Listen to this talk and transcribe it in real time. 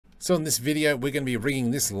So in this video, we're going to be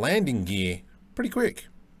rigging this landing gear pretty quick.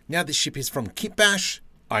 Now this ship is from Kitbash.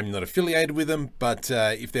 I'm not affiliated with them, but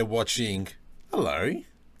if they're watching, hello.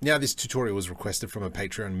 Now this tutorial was requested from a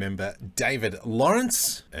Patreon member, David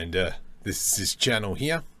Lawerence, and this is his channel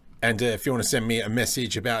here. And if you want to send me a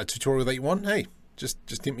message about a tutorial that you want, hey, just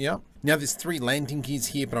hit me up. Now there's 3 landing gears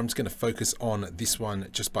here, but I'm just going to focus on this one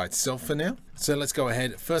just by itself for now. So let's go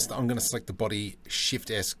ahead. First, I'm going to select the body, Shift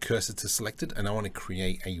S, cursor to selected, and I want to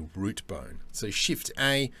create a root bone. So Shift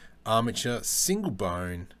A, armature, single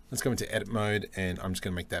bone. Let's go into edit mode, and I'm just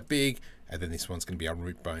going to make that big. And then this one's going to be our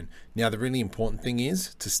root bone. Now the really important thing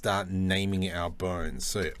is to start naming our bones.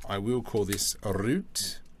 So I will call this a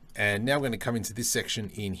root. And now we're going to come into this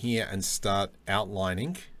section in here and start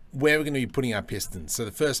outlining where we're going to be putting our pistons. So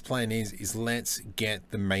the first plan is let's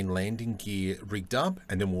get the main landing gear rigged up,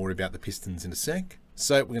 and then we'll worry about the pistons in a sec.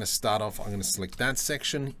 So we're going to start off, I'm going to select that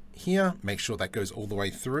section here, make sure that goes all the way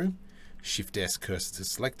through. Shift S, cursor to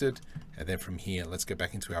selected. And then from here, let's go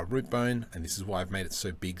back into our root bone. And this is why I've made it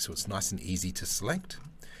so big, so it's nice and easy to select.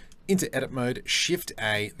 Into edit mode, Shift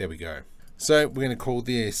A, there we go. So we're going to call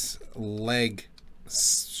this leg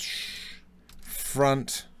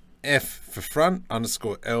front, F for front,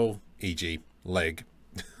 underscore L, e.g. leg,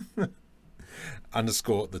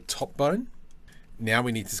 underscore the top bone. Now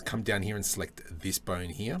we need to come down here and select this bone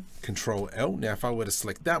here, Control L. Now if I were to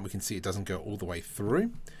select that, we can see it doesn't go all the way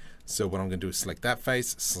through. So what I'm going to do is select that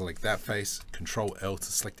face, Control L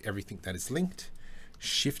to select everything that is linked,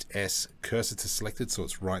 Shift S, cursor to selected, so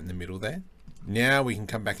it's right in the middle there. Now we can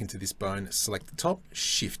come back into this bone, select the top,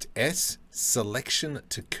 Shift S, selection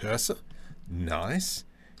to cursor, nice.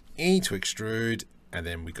 E to extrude, and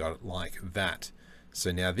then we got it like that.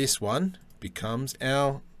 So now this one becomes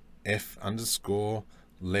our F underscore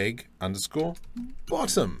leg underscore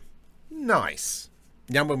bottom. Nice.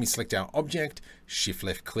 Now when we select our object, Shift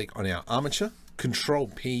left click on our armature, Control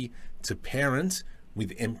P to parent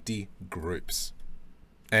with empty groups.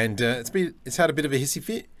 And it's had a bit of a hissy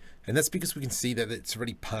fit, and that's because we can see that it's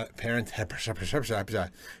already parented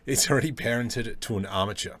to an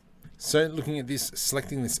armature. So looking at this,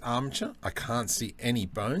 selecting this armature, I can't see any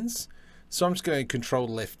bones. So I'm just going to Control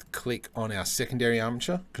left click on our secondary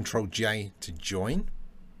armature, Control J to join.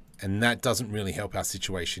 And that doesn't really help our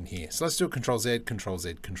situation here. So let's do a Control Z, Control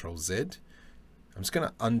Z, Control Z. I'm just going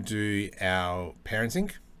to undo our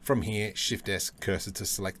parenting. From here, Shift S, cursor to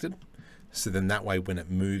selected. So then that way when it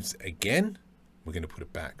moves again, we're going to put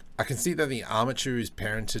it back. I can see that the armature is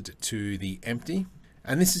parented to the empty.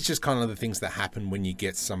 And this is just kind of the things that happen when you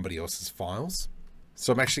get somebody else's files.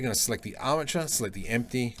 So I'm actually going to select the armature, select the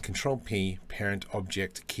empty, Control P, parent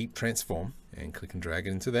object, keep transform, and click and drag it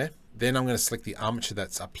into there. Then I'm going to select the armature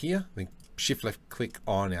that's up here, then Shift left click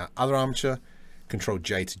on our other armature, Control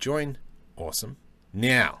J to join. Awesome.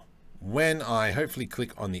 Now, when I hopefully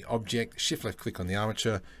click on the object, Shift left click on the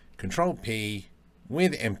armature, Control P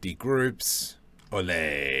with empty groups,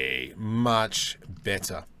 ole, much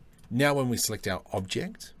better. Now when we select our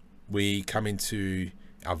object, we come into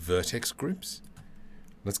our vertex groups.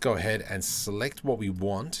 Let's go ahead and select what we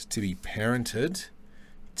want to be parented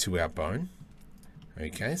to our bone.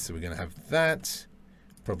 Okay, so we're going to have that,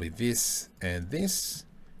 probably this and this,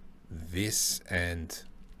 this and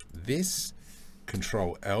this,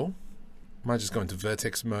 Control L. Might just go into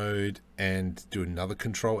vertex mode and do another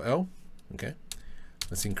Control L. Okay,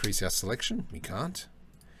 let's increase our selection. We can't.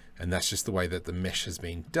 And that's just the way that the mesh has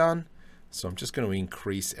been done. So I'm just going to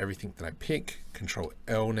increase everything that I pick. Control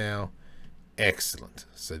L now. Excellent.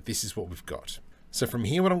 So this is what we've got. So from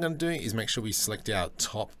here, what I'm going to do is make sure we select our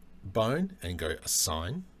top bone and go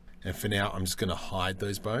assign. And for now, I'm just going to hide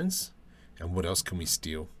those bones. And what else can we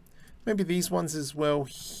steal? Maybe these ones as well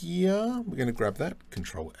here. We're going to grab that.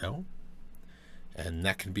 Control L. And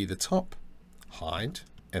that can be the top. Hide.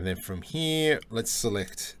 And then from here, let's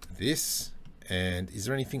select this. And is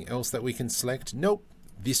there anything else that we can select? Nope.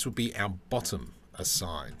 This will be our bottom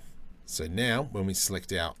assign. So now when we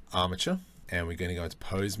select our armature and we're going to go into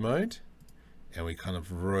pose mode and we kind of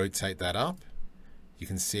rotate that up, you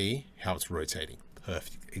can see how it's rotating.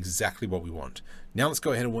 Perfect. Exactly what we want. Now let's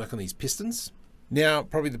go ahead and work on these pistons. Now,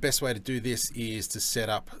 probably the best way to do this is to set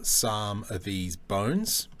up some of these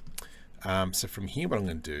bones. So from here, what I'm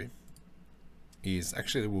going to do is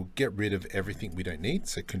actually we'll get rid of everything we don't need.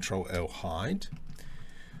 So Control L, hide.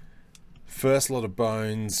 First lot of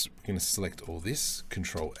bones, we're going to select all this,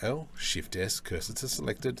 Control L, Shift S, cursor to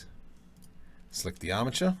selected. Select the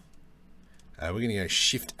armature. We're going to go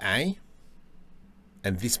Shift A.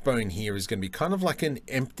 And this bone here is going to be kind of like an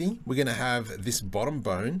empty. We're going to have this bottom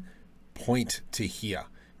bone point to here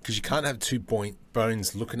because you can't have two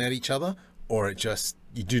bones looking at each other or it just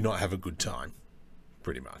you do not have a good time,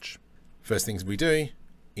 pretty much. First things we do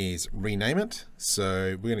is rename it.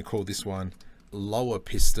 So we're going to call this one lower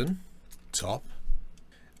piston top.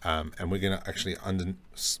 And we're going to actually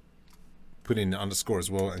put in an underscore as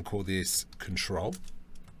well and call this control.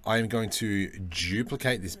 I am going to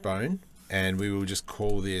duplicate this bone and we will just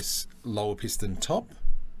call this lower piston top.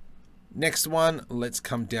 Next one, let's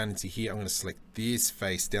come down into here. I'm going to select this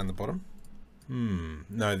face down the bottom.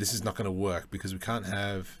 No, this is not going to work because we can't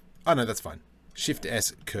have, oh no, that's fine. Shift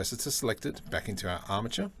S, cursor to selected, back into our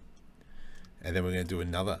armature. And then we're going to do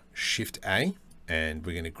another Shift A. And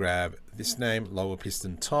we're going to grab this name, lower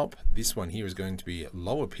piston top. This one here is going to be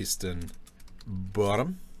lower piston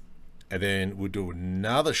bottom. And then we'll do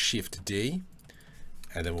another Shift D.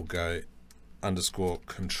 And then we'll go underscore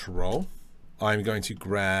control. I'm going to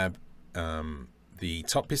grab the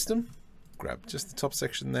top piston. Grab just the top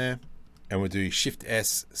section there. And we'll do Shift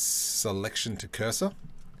S, selection to cursor.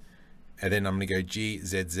 And then I'm going to go G,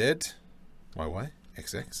 Z, Z, Y,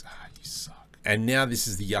 X, X. Ah, you suck. And now this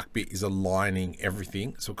is the yuck bit is aligning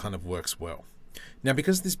everything, so it kind of works well. Now,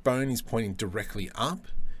 because this bone is pointing directly up,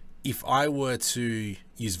 if I were to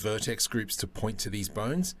use vertex groups to point to these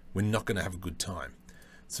bones, we're not going to have a good time.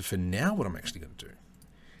 So for now, what I'm actually going to do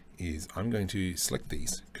is I'm going to select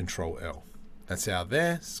these, Control L. That's our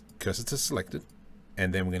there, cursor to selected.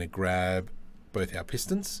 And then we're going to grab both our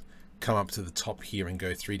pistons, come up to the top here and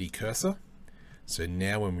go 3D cursor. So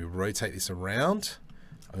now when we rotate this around,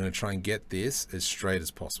 I'm going to try and get this as straight as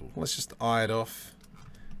possible. Let's just eye it off.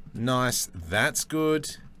 Nice, that's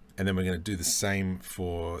good. And then we're going to do the same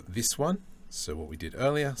for this one. So what we did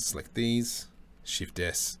earlier, select these, Shift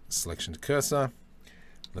S, selection to cursor.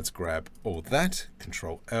 Let's grab all that,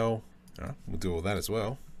 Control L. All right, we'll do all that as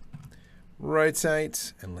well.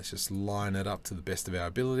 Rotate, and let's just line it up to the best of our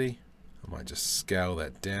ability. I might just scale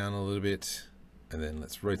that down a little bit. And then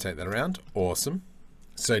let's rotate that around. Awesome.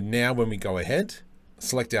 So now when we go ahead,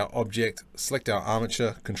 select our object, select our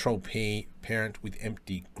armature, Control P, parent with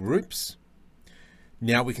empty groups.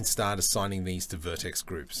 Now we can start assigning these to vertex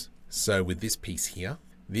groups. So with this piece here,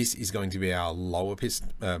 this is going to be our lower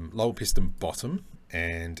piston bottom.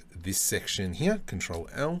 And this section here, Control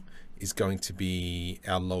L, is going to be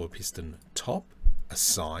our lower piston top,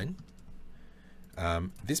 assign.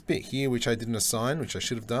 This bit here, which I didn't assign, which I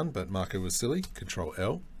should have done, but Marco was silly, Control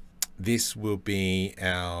L. This will be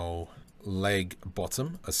our leg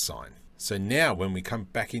bottom, assign. So now when we come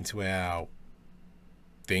back into our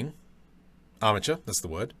thing, armature, that's the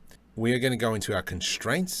word, we are going to go into our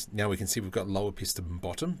constraints. Now we can see we've got lower piston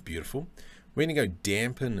bottom, beautiful. We're going to go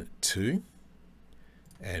dampen to,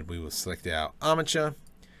 and we will select our armature.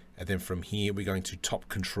 And then from here, we're going to top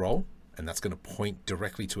control, and that's going to point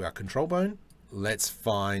directly to our control bone. Let's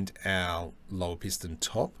find our lower piston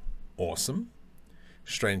top. Awesome.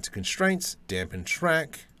 Straight into constraints, dampen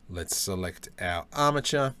track. Let's select our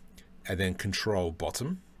armature and then control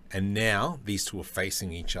bottom. And now these two are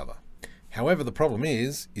facing each other. However, the problem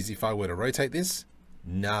is if I were to rotate this,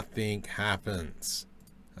 nothing happens.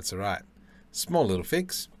 That's all right. Small little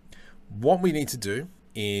fix. What we need to do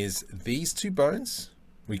is these two bones,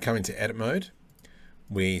 we come into edit mode.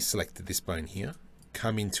 We select this bone here,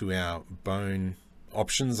 come into our bone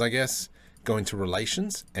options, I guess, go into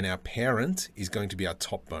relations, and our parent is going to be our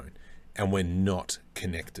top bone, and we're not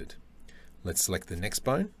connected. Let's select the next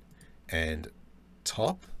bone and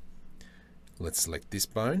top. Let's select this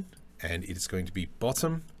bone, and it is going to be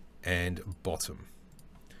bottom and bottom.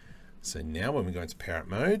 So now when we go into parent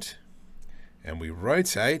mode and we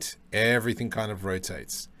rotate, everything kind of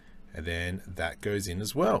rotates, and then that goes in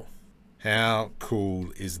as well. How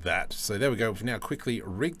cool is that? So there we go. We've now quickly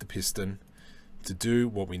rigged the piston to do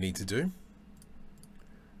what we need to do.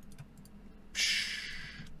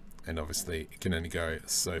 And obviously it can only go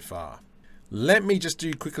so far. Let me just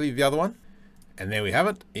do quickly the other one. And there we have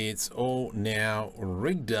it. It's all now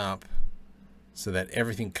rigged up so that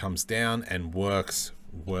everything comes down and works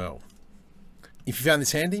well. If you found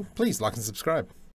this handy, please like and subscribe.